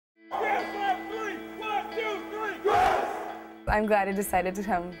I'm glad I decided to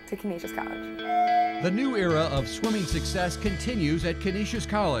come to Canisius College. The new era of swimming success continues at Canisius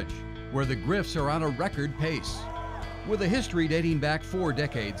College, where the Griffs are on a record pace. With a history dating back 4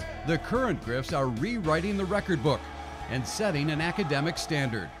 decades, the current Griffs are rewriting the record book and setting an academic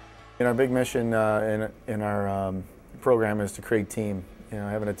standard. And our big mission in our program is to create team. You know,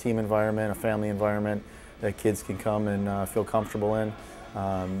 having a team environment, a family environment that kids can come and feel comfortable in.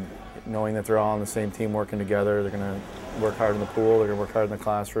 Knowing that they're all on the same team working together. They're going to work hard in the pool, they're going to work hard in the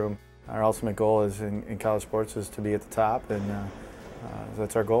classroom. Our ultimate goal is in college sports is to be at the top, and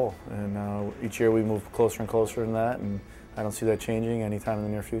that's our goal. And each year we move closer and closer to that, and I don't see that changing anytime in the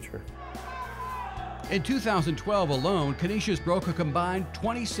near future. In 2012 alone, Canisius broke a combined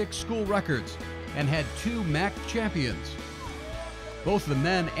 26 school records and had 2 MAC champions. Both the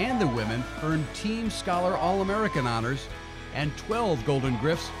men and the women earned Team Scholar All-American honors, and 12 Golden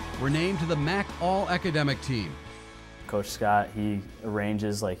Griffs were named to the MAC All-Academic team. Coach Scott, he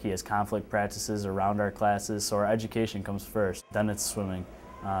arranges, he has conflict practices around our classes, so our education comes first, then it's swimming.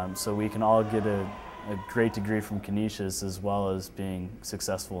 So we can all get a great degree from Canisius as well as being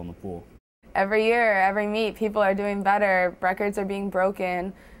successful in the pool. Every year, every meet, people are doing better, records are being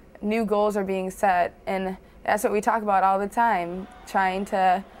broken, new goals are being set, and that's what we talk about all the time, trying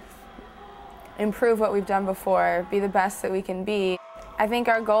to improve what we've done before, be the best that we can be. I think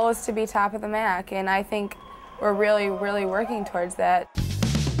our goal is to be top of the MAC, and I think we're really, really working towards that.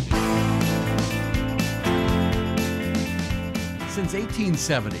 Since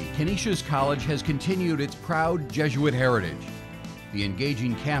 1870, Canisius College has continued its proud Jesuit heritage. The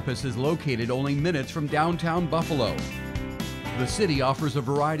engaging campus is located only minutes from downtown Buffalo. The city offers a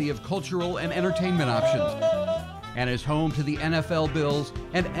variety of cultural and entertainment options and is home to the NFL Bills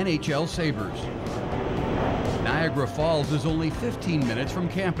and NHL Sabres. Niagara Falls is only 15 minutes from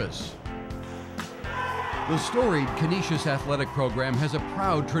campus. The storied Canisius athletic program has a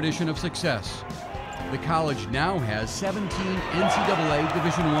proud tradition of success. The college now has 17 NCAA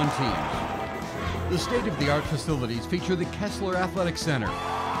Division I teams. The state-of-the-art facilities feature the Kessler Athletic Center,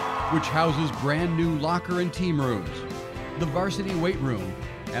 which houses brand new locker and team rooms, the varsity weight room,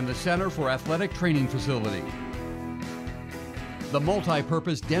 and the Center for Athletic Training facility. The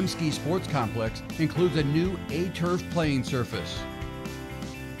multi-purpose Dembski Sports Complex includes a new A-turf playing surface.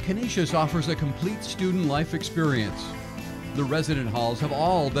 Canisius offers a complete student life experience. The resident halls have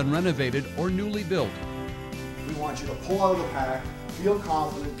all been renovated or newly built. We want you to pull out of the pack, feel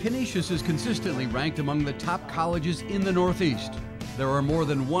confident. Canisius is consistently ranked among the top colleges in the Northeast. There are more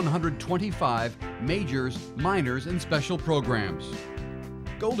than 125 majors, minors, and special programs.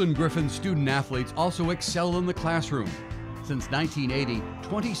 Golden Griffin student athletes also excel in the classroom. Since 1980,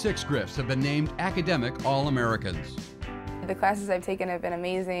 26 Griffs have been named academic All-Americans. The classes I've taken have been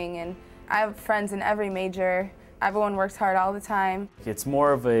amazing, and I have friends in every major. Everyone works hard all the time. It's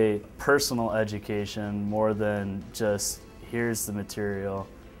more of a personal education more than just here's the material,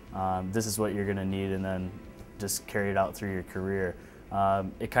 this is what you're going to need, and then just carry it out through your career.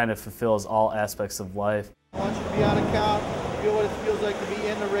 It kind of fulfills all aspects of life. I want you to be on a count, feel what it feels like to be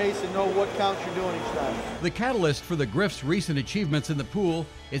in the race, and know what counts you're doing each time. The catalyst for the Griffs' recent achievements in the pool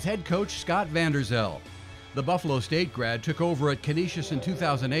is head coach Scott Vanderzell. The Buffalo State grad took over at Canisius in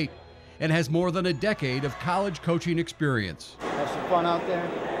 2008 and has more than a decade of college coaching experience. Have some fun out there.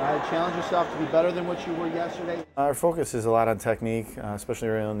 Challenge yourself to be better than what you were yesterday. Our focus is a lot on technique, especially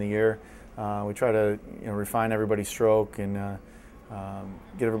early in the year. We try to refine everybody's stroke and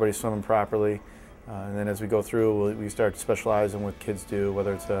get everybody swimming properly. And then as we go through, we start specializing what kids do,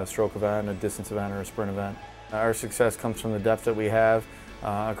 whether it's a stroke event, a distance event, or a sprint event. Our success comes from the depth that we have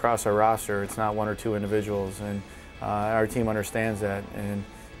across our roster. It's not 1 or 2 individuals, and our team understands that. And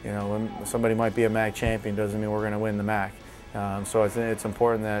when somebody might be a MAC champion doesn't mean we're going to win the MAC. So I think it's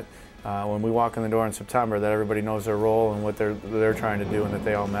important that when we walk in the door in September that everybody knows their role and what they're trying to do and that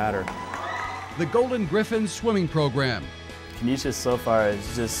they all matter. The Golden Griffin swimming program. Canisius so far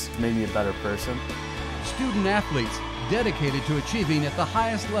has just made me a better person. Student athletes dedicated to achieving at the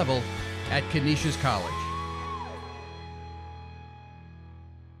highest level at Canisius College.